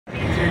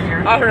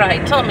Junior. All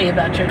right, tell me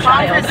about your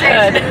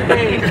childhood.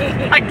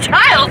 My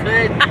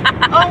childhood?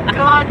 Oh,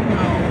 God,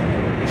 no.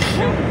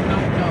 No.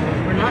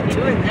 We're not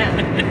doing that.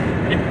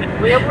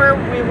 We were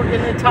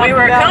going to talk about... We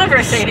were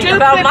conversating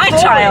about my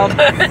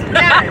childhood.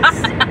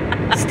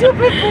 Yes.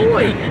 Stupid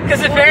boy.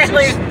 Because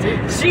apparently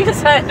she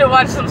decided to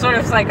watch some sort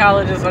of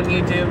psychologist on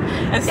YouTube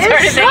and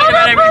started It's thinking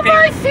about everything. on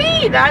my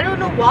feed. I don't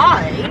know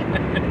why.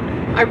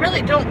 I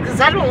really don't,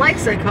 because I don't like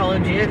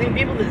psychology. I think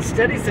people that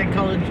study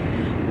psychology...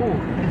 Ooh,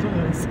 I don't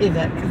want to say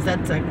that because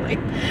that's ugly.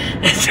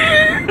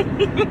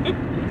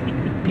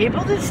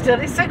 People that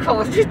study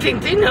psychology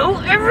think they know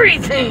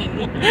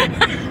everything.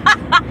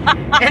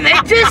 And they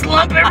just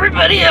lump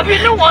everybody up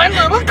into one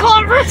little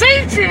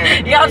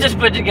conversation. Y'all just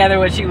put together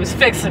what she was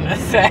fixing to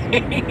say.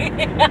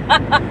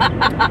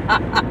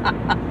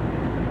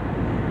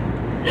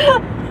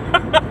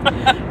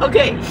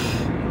 Okay,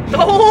 the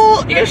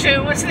whole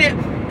issue was that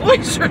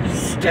boys are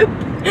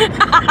stupid.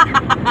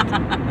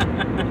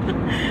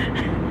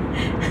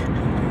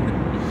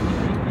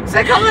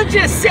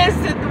 Psychologist says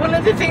that one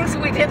of the things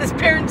that we did as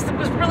parents that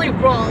was really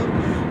wrong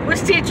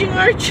was teaching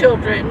our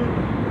children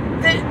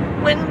that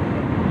when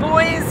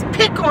boys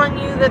pick on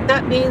you,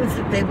 that means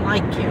that they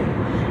like you.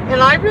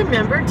 And I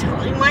remember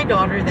telling my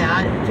daughter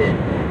that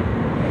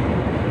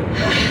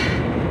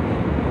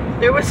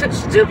there was a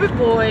stupid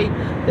boy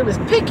that was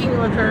picking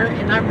on her,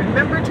 and I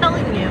remember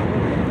telling you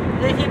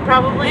that he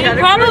probably had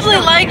a crush probably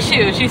on likes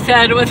you, she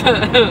said with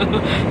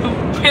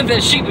a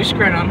sheepish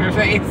grin on her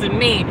face. And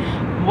me,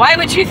 why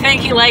would you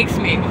think he likes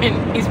me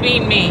when he's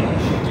being me?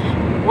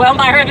 Well,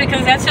 Myra,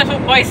 because that's just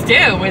what boys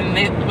do when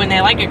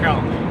they like a girl.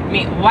 I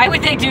mean, why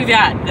would they do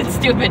that? That's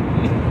stupid.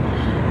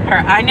 Or,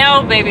 I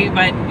know, baby,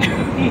 but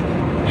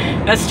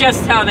that's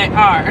just how they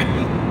are.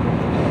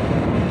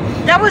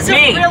 That was a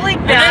really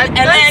bad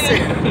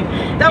lesson.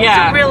 That was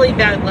a really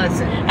bad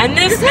lesson. And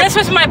this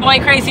was my boy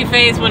crazy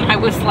phase when I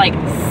was like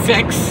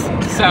 6.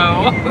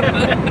 So,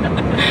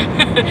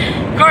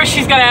 of course,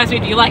 she's gonna ask me,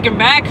 "Do you like him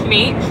back?"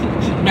 Me,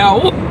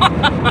 no.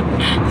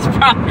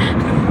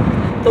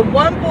 The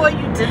one boy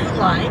you didn't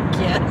like,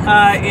 yes.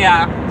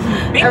 Yeah.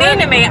 Be mean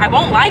to me, I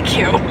won't like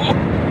you.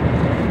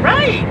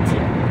 Right.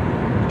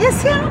 Yeah,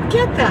 see, I don't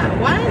get that.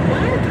 Why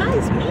are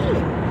guys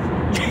mean?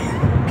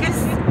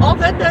 Because all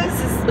that does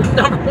is,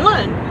 number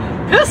one,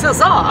 piss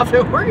us off,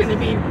 and we're going to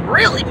be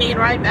really mean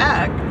right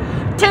back.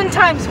 10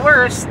 times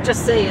worse,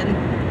 just saying.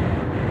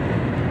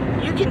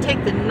 You can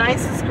take the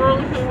nicest girl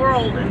in the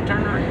world and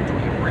turn her into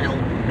a real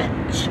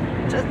bitch.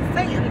 Just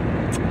saying.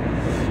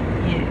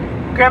 Yeah.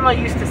 Grandma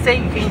used to say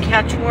you can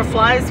catch more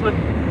flies with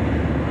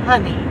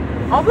honey.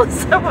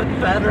 Almost so much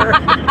better.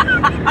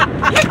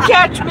 You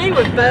catch me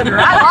with butter.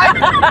 I like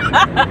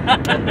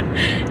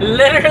it.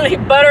 Literally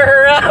butter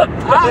her up.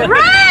 All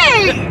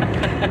right.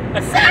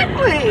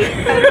 Exactly.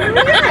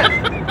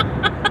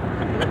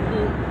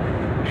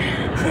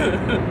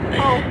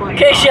 Oh my In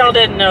case God. y'all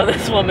didn't know,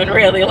 this woman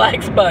really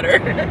likes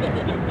butter.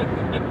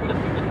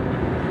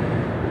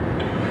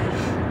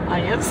 I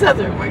am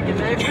Southern, what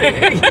can I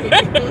say?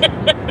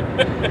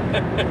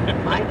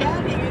 My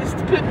daddy used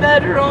to put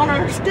butter on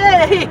our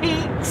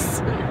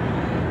steaks.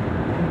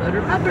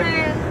 Butter my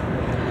bread.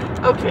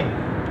 Okay,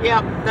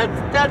 yeah,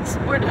 that's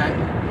we're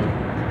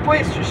done.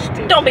 Boys are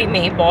stupid. Don't be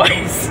mean,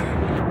 boys.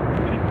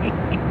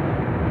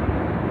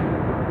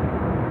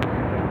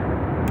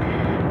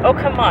 Oh,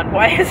 come on,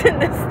 why isn't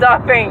this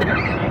stopping?